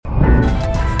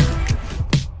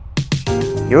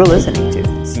You're listening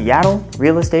to Seattle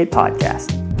Real Estate Podcast.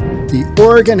 The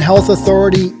Oregon Health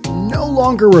Authority no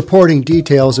longer reporting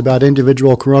details about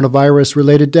individual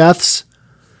coronavirus-related deaths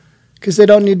because they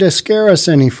don't need to scare us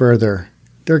any further.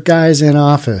 They're guys in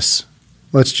office.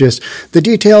 The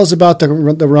details about the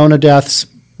Rona deaths,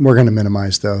 we're going to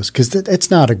minimize those because it's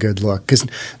not a good look. Because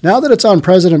now that it's on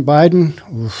President Biden,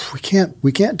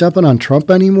 we can't dump it on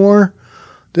Trump anymore.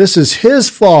 This is his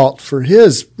fault for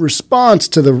his response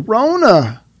to the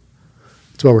Rona.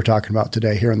 That's what we're talking about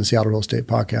today here on the Seattle Real Estate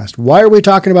Podcast. Why are we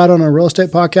talking about it on a real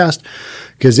estate podcast?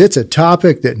 Because it's a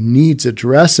topic that needs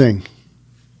addressing.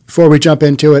 Before we jump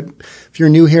into it, if you're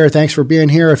new here, thanks for being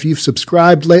here. If you've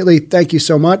subscribed lately, thank you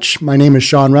so much. My name is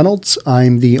Sean Reynolds.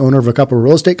 I'm the owner of a couple of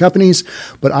real estate companies,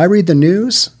 but I read the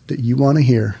news that you want to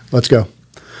hear. Let's go.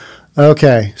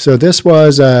 Okay, so this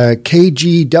was KGW8,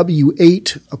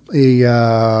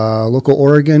 a local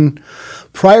Oregon.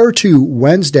 Prior to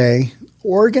Wednesday,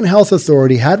 Oregon Health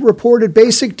Authority had reported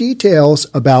basic details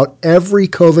about every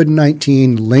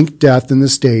COVID-19 linked death in the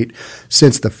state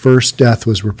since the first death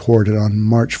was reported on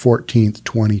March 14th,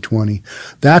 2020.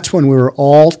 That's when we were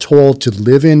all told to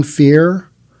live in fear,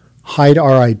 hide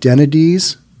our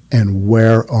identities, and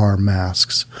wear our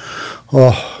masks.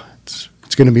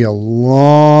 It's going to be a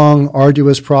long,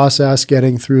 arduous process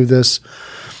getting through this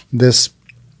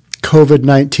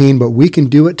COVID-19, but we can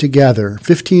do it together.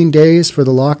 15 days for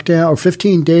the lockdown, or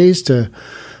 15 days to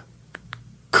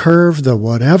curve the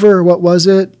whatever. What was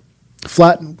it?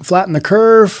 Flatten the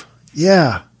curve.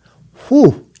 Yeah.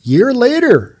 Year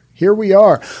later, here we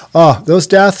are. Those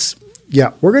deaths.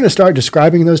 Yeah, we're going to start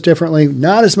describing those differently.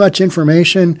 Not as much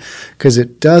information because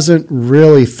it doesn't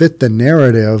really fit the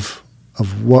narrative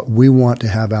of what we want to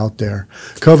have out there.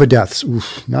 COVID deaths,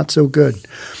 not so good.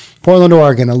 Portland,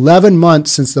 Oregon, 11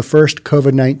 months since the first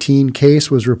COVID-19 case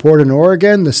was reported in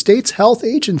Oregon, the state's health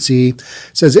agency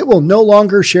says it will no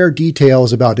longer share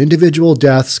details about individual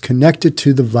deaths connected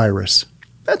to the virus.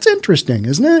 That's interesting,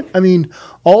 isn't it? I mean,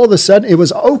 all of a sudden it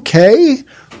was okay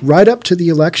right up to the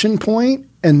election point,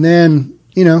 and then,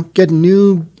 get a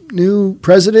new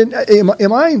president.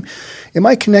 Am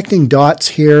I connecting dots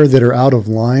here that are out of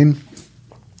line?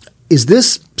 Is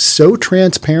this so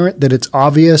transparent that it's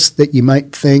obvious that you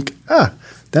might think,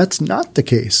 that's not the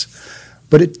case?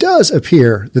 But it does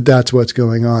appear that that's what's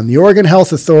going on. The Oregon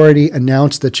Health Authority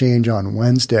announced the change on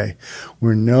Wednesday.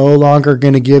 We're no longer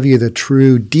going to give you the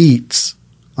true deets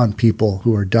on people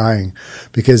who are dying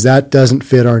because that doesn't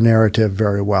fit our narrative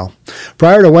very well.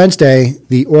 Prior to Wednesday,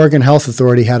 the Oregon Health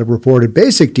Authority had reported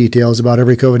basic details about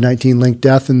every COVID-19 linked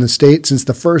death in the state since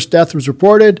the first death was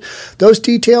reported. Those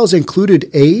details included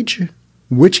age,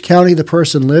 which county the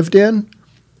person lived in,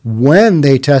 when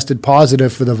they tested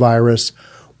positive for the virus,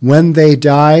 when they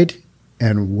died,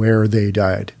 and where they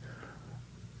died.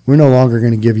 We're no longer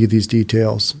going to give you these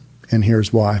details. And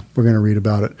here's why. We're going to read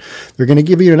about it. They're going to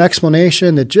give you an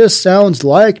explanation that just sounds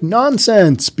like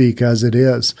nonsense because it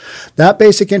is. That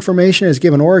basic information has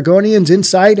given Oregonians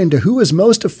insight into who is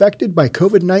most affected by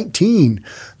COVID-19.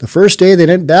 The first day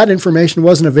that information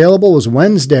wasn't available was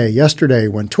Wednesday, yesterday,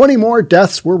 when 20 more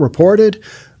deaths were reported,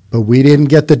 but we didn't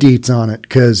get the deets on it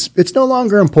because it's no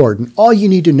longer important. All you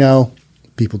need to know,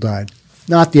 people died,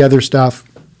 not the other stuff.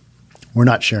 We're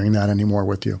not sharing that anymore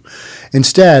with you.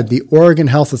 Instead, the Oregon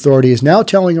Health Authority is now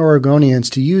telling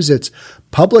Oregonians to use its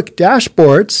public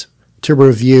dashboards to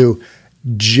review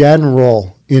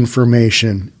general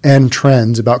information and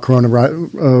trends about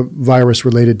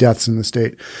coronavirus-related deaths in the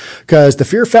state. Because the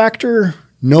fear factor,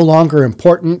 no longer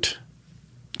important.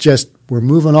 Just we're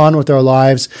moving on with our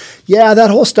lives. Yeah,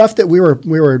 that whole stuff that we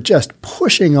were just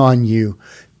pushing on you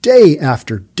day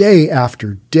after day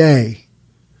after day.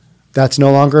 That's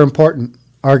no longer important.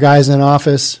 Our guys in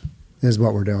office is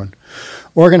what we're doing.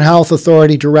 Oregon Health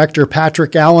Authority Director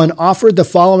Patrick Allen offered the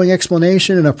following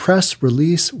explanation in a press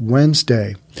release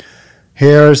Wednesday.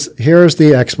 Here's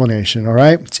the explanation, all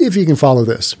right? See if you can follow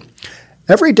this.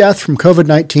 Every death from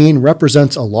COVID-19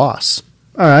 represents a loss,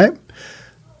 all right?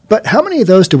 But how many of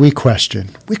those do we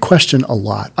question? We question a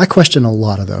lot. I question a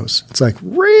lot of those. It's like,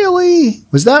 really?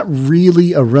 Was that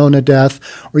really a Rona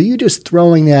death? Or are you just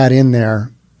throwing that in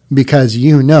there because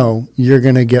you know you're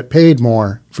going to get paid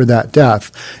more for that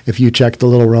death if you check the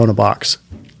little Rona box?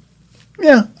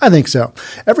 Yeah, I think so.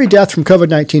 Every death from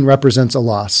COVID-19 represents a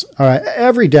loss. All right,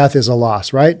 every death is a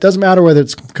loss, right? Doesn't matter whether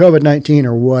it's COVID-19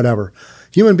 or whatever.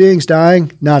 Human beings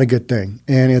dying, not a good thing,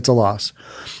 and it's a loss,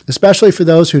 especially for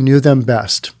those who knew them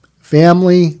best,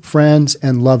 family, friends,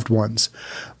 and loved ones.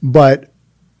 But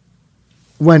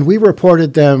when we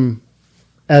reported them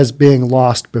as being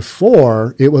lost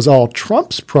before, it was all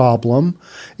Trump's problem.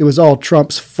 It was all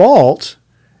Trump's fault.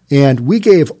 And we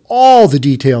gave all the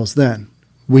details then.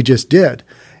 We just did.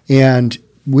 And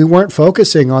we weren't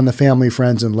focusing on the family,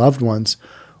 friends, and loved ones.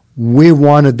 We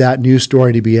wanted that news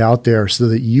story to be out there so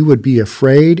that you would be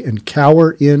afraid and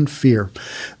cower in fear.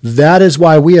 That is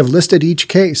why we have listed each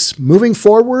case. Moving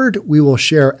forward, we will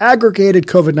share aggregated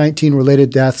COVID-19 related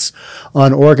deaths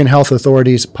on Oregon Health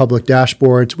Authority's public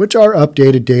dashboards, which are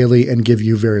updated daily and give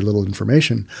you very little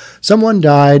information. Someone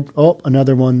died. Oh,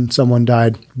 another one. Someone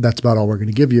died. That's about all we're going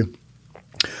to give you.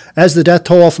 As the death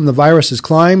toll from the virus has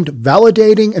climbed,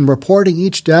 validating and reporting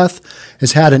each death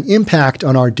has had an impact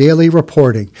on our daily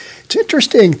reporting. It's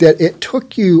interesting that it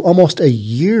took you almost a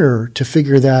year to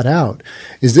figure that out.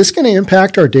 Is this going to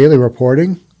impact our daily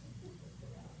reporting?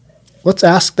 Let's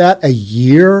ask that a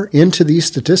year into these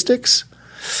statistics.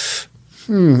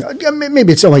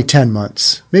 Maybe it's only 10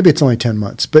 months.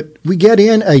 But we get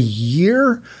in a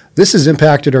year. This has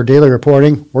impacted our daily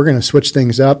reporting. We're going to switch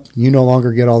things up. You no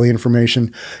longer get all the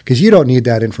information because you don't need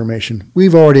that information.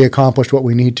 We've already accomplished what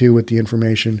we need to with the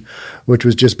information, which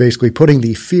was just basically putting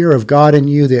the fear of God in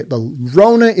you that the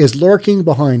Rona is lurking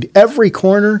behind every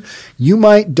corner. You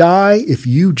might die if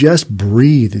you just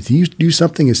breathe. If you do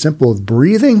something as simple as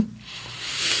breathing,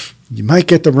 you might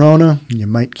get the Rona and you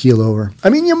might keel over. I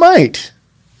mean, you might.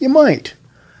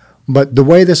 But the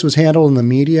way this was handled in the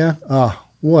media,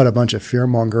 what a bunch of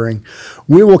fear-mongering.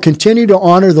 We will continue to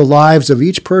honor the lives of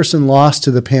each person lost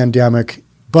to the pandemic,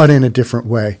 but in a different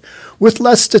way, with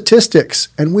less statistics,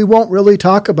 and we won't really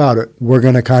talk about it. We're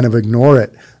going to kind of ignore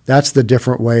it. That's the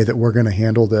different way that we're going to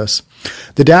handle this.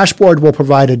 The dashboard will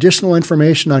provide additional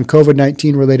information on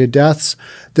COVID-19 related deaths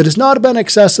that has not been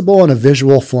accessible in a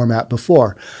visual format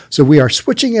before. So we are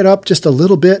switching it up just a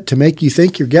little bit to make you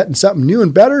think you're getting something new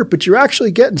and better, but you're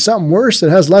actually getting something worse that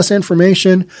has less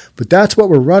information. But that's what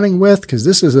we're running with because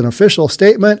this is an official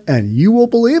statement and you will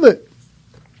believe it.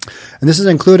 And this is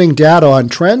including data on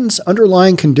trends,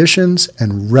 underlying conditions,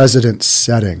 and resident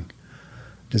setting.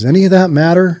 Does any of that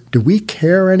matter? Do we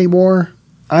care anymore?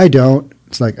 I don't.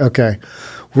 It's like, okay,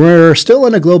 we're still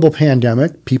in a global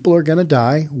pandemic. People are going to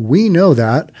die. We know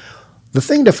that. The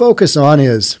thing to focus on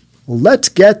is let's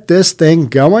get this thing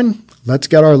going. Let's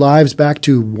get our lives back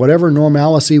to whatever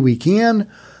normalcy we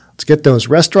can. Let's get those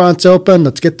restaurants open.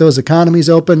 Let's get those economies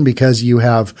open because you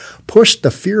have pushed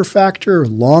the fear factor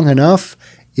long enough.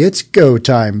 It's go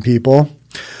time, people.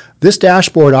 This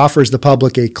dashboard offers the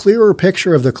public a clearer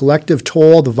picture of the collective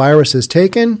toll the virus has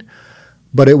taken,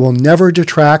 but it will never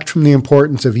detract from the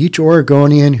importance of each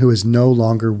Oregonian who is no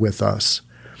longer with us.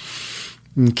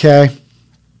 Okay,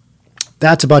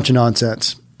 that's a bunch of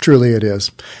nonsense. Truly it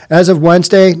is. As of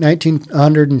Wednesday,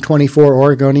 1,924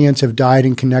 Oregonians have died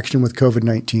in connection with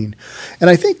COVID-19.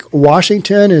 And I think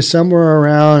Washington is somewhere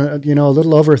around, a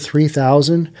little over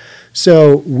 3,000.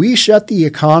 So we shut the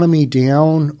economy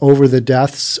down over the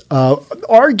deaths,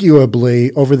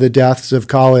 arguably over the deaths of,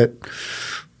 call it,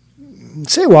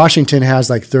 say Washington has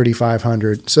like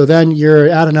 3,500. So then you're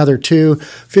at another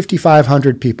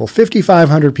 5,500 people.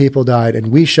 5,500 people died,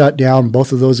 and we shut down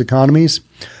both of those economies.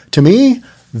 To me,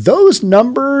 those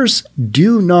numbers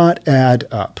do not add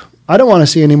up. I don't want to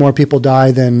see any more people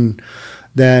die than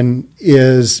we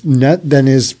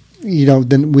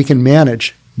can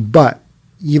manage. But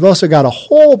you've also got a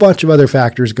whole bunch of other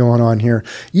factors going on here.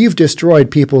 You've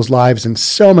destroyed people's lives in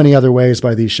so many other ways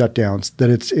by these shutdowns that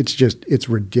it's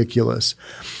ridiculous.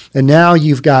 And now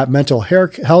you've got mental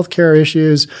health care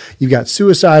issues. You've got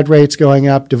suicide rates going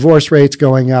up, divorce rates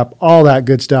going up, all that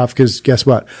good stuff. Because guess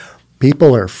what?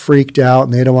 People are freaked out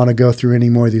and they don't want to go through any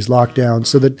more of these lockdowns.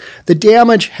 So the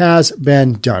damage has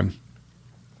been done.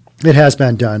 It has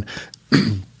been done.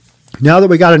 Now that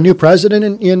we got a new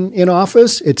president in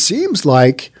office, it seems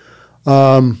like,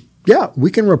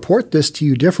 we can report this to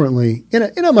you differently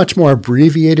in a much more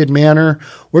abbreviated manner.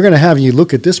 We're going to have you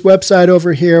look at this website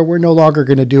over here. We're no longer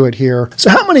going to do it here.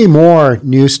 So how many more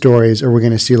news stories are we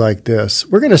going to see like this?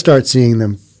 We're going to start seeing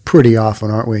them pretty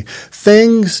often, aren't we?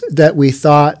 Things that we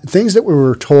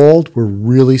were told were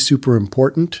really super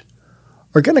important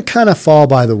are going to kind of fall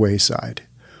by the wayside.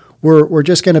 We're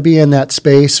just going to be in that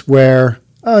space where,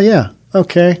 oh yeah,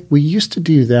 okay, we used to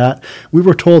do that. We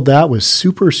were told that was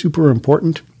super, super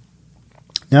important.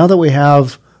 Now that we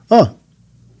have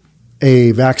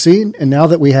a vaccine, and now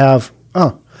that we have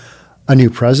a new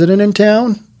president in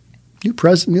town,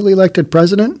 newly elected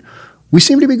president, we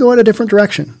seem to be going a different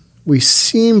direction. We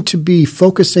seem to be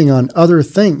focusing on other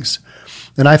things.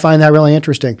 And I find that really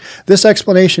interesting. This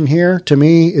explanation here, to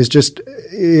me, is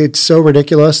it's so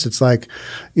ridiculous. It's like,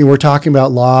 we're talking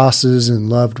about losses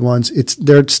and loved ones.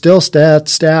 They're still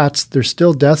stats. They're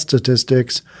still death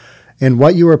statistics. And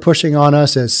what you were pushing on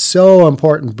us as so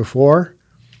important before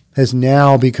has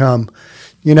now become,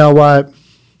 you know what,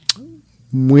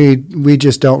 we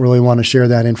just don't really want to share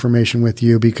that information with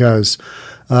you because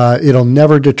it'll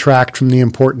never detract from the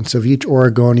importance of each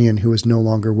Oregonian who is no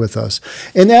longer with us.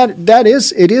 And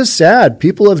it is sad.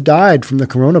 People have died from the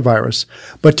coronavirus,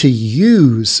 but to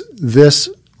use this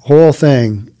whole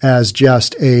thing as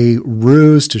just a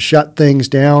ruse to shut things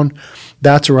down,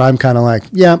 that's where I'm kind of like,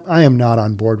 yeah, I am not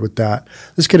on board with that.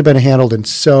 This could have been handled in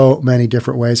so many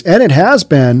different ways, and it has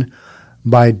been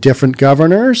by different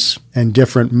governors and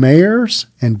different mayors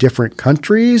and different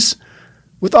countries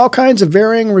with all kinds of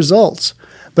varying results.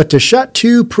 But to shut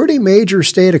two pretty major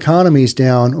state economies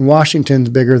down, Washington's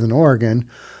bigger than Oregon,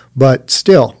 but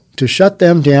still, to shut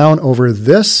them down over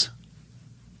this,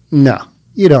 no,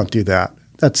 you don't do that.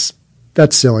 That's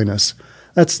silliness.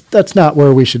 That's not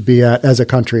where we should be at as a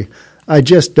country. I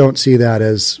just don't see that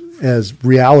as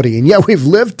reality. And yet we've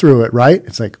lived through it, right?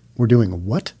 It's like, we're doing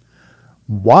what?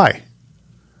 Why?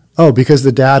 Oh, because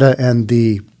the data and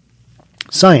the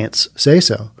science say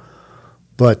so.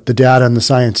 But the data and the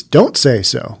science don't say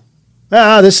so.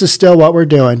 This is still what we're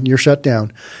doing. You're shut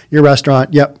down. Your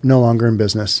restaurant, yep, no longer in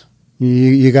business.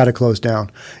 You got to close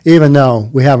down. Even though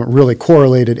we haven't really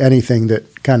correlated anything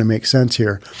that kind of makes sense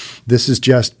here. This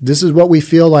is what we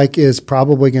feel like is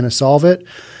probably going to solve it.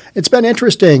 It's been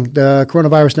interesting. The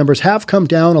coronavirus numbers have come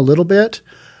down a little bit,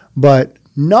 but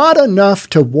not enough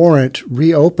to warrant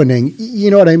reopening. You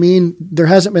know what I mean? There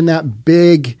hasn't been that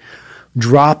big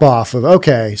drop off of,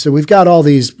 okay, so we've got all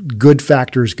these good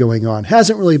factors going on.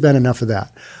 Hasn't really been enough of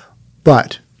that.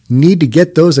 But need to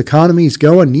get those economies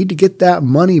going, need to get that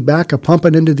money back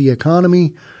pumping into the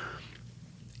economy.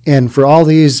 And for all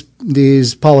these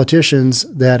politicians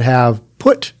that have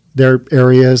put their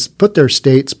areas, put their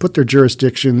states, put their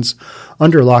jurisdictions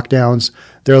under lockdowns,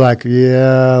 they're like,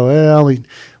 yeah, well,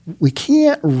 we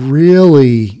can't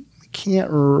really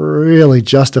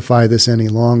justify this any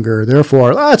longer.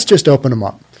 Therefore, let's just open them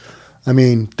up. I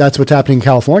mean, that's what's happening in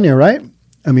California, right?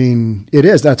 I mean, it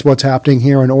is. That's what's happening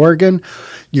here in Oregon.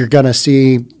 You're going to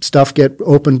see stuff get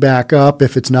opened back up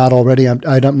if it's not already.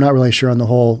 I'm not really sure on the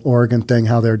whole Oregon thing,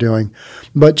 how they're doing.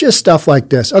 But just stuff like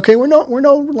this. Okay, we're no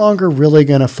longer really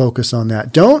going to focus on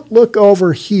that. Don't look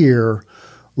over here.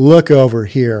 Look over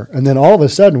here. And then all of a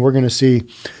sudden, we're going to see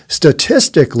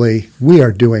statistically, we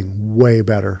are doing way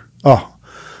better. Oh,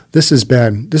 this has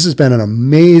been an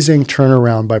amazing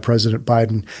turnaround by President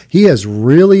Biden. He has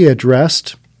really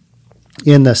addressed,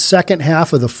 in the second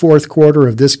half of the fourth quarter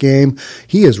of this game,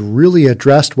 he has really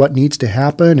addressed what needs to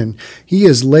happen, and he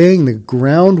is laying the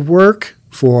groundwork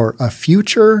for a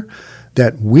future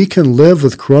that we can live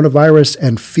with coronavirus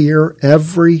and fear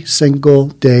every single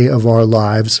day of our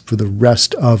lives for the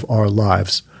rest of our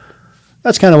lives.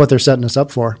 That's kind of what they're setting us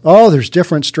up for. Oh, there's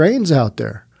different strains out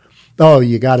there. Oh,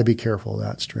 you got to be careful of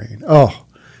that strain. Oh,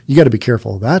 you got to be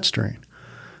careful of that strain.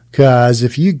 Because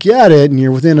if you get it and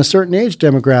you're within a certain age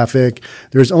demographic,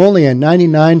 there's only a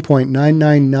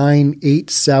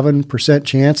 99.99987%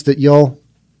 chance that you'll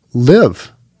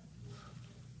live.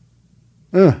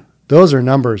 Those are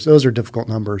numbers. Those are difficult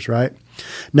numbers, right?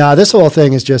 Now, this whole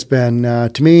thing has just been,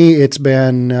 to me, it's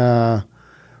been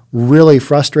really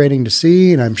frustrating to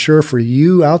see, and I'm sure for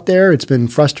you out there, it's been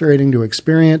frustrating to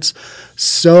experience.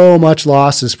 So much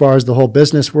loss as far as the whole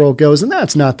business world goes, and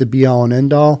that's not the be-all and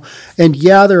end-all. And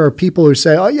yeah, there are people who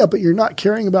say, oh yeah, but you're not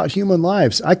caring about human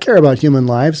lives. I care about human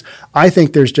lives. I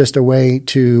think there's just a way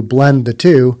to blend the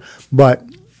two, but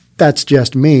that's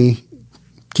just me.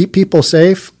 Keep people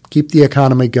safe, keep the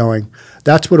economy going.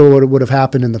 That's what would have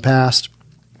happened in the past.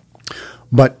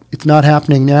 But it's not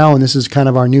happening now, and this is kind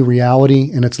of our new reality.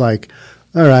 And it's like,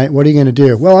 all right, what are you going to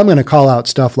do? Well, I'm going to call out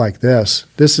stuff like this.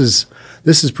 This is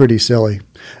pretty silly.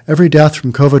 Every death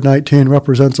from COVID-19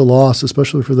 represents a loss,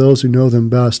 especially for those who know them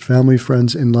best, family,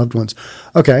 friends, and loved ones.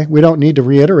 Okay, we don't need to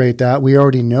reiterate that. We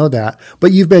already know that.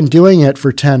 But you've been doing it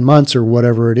for 10 months or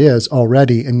whatever it is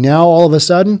already. And now all of a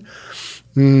sudden,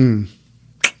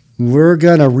 we're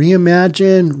going to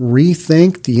reimagine,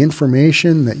 rethink the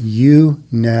information that you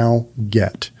now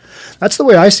get. That's the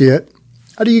way I see it.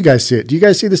 How do you guys see it? Do you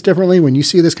guys see this differently? When you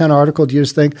see this kind of article, do you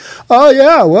just think, oh,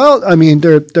 yeah, well, I mean,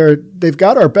 they've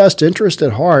got our best interest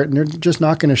at heart, and they're just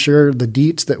not going to share the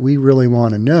deets that we really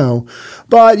want to know.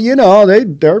 But, you know,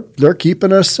 they're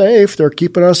keeping us safe. They're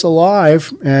keeping us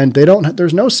alive, and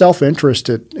there's no self-interest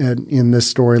in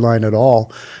this storyline at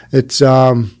all. It's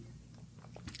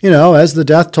as the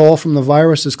death toll from the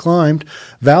virus has climbed,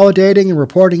 validating and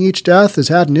reporting each death has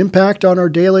had an impact on our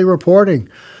daily reporting.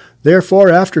 Therefore,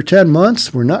 after 10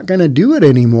 months, we're not going to do it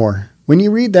anymore. When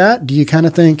you read that, do you kind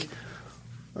of think,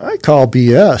 I call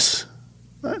BS.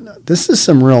 This is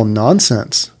some real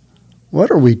nonsense. What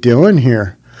are we doing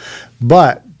here?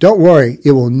 But don't worry,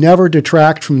 it will never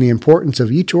detract from the importance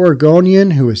of each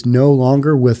Oregonian who is no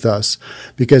longer with us,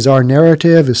 because our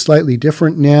narrative is slightly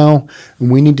different now,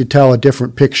 and we need to tell a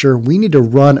different picture. We need to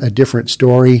run a different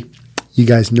story. You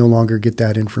guys no longer get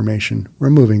that information. We're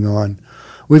moving on.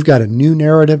 We've got a new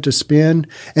narrative to spin,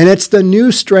 and it's the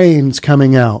new strains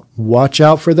coming out. Watch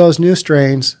out for those new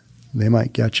strains. They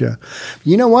might get you.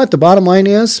 You know what? The bottom line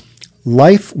is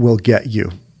life will get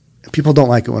you. People don't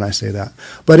like it when I say that.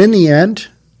 But in the end,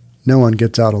 no one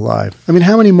gets out alive. I mean,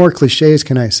 how many more cliches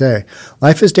can I say?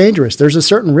 Life is dangerous. There's a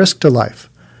certain risk to life.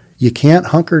 You can't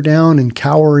hunker down and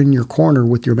cower in your corner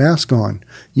with your mask on.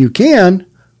 You can,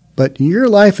 but your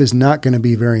life is not going to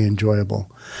be very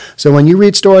enjoyable. So when you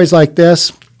read stories like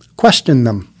this, question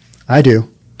them. I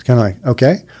do. It's kind of like,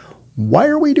 okay, why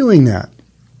are we doing that?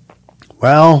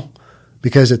 Well,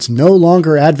 because it's no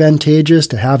longer advantageous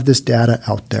to have this data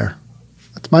out there.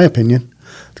 That's my opinion.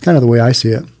 It's kind of the way I see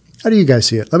it. How do you guys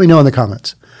see it? Let me know in the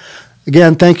comments.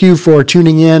 Again, thank you for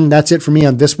tuning in. That's it for me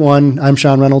on this one. I'm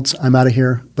Sean Reynolds. I'm out of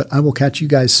here, but I will catch you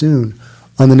guys soon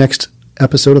on the next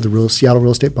episode of the Seattle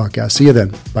Real Estate Podcast. See you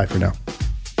then. Bye for now.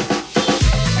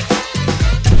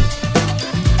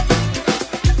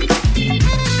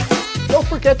 Don't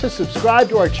forget to subscribe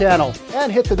to our channel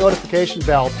and hit the notification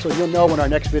bell so you'll know when our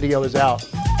next video is out.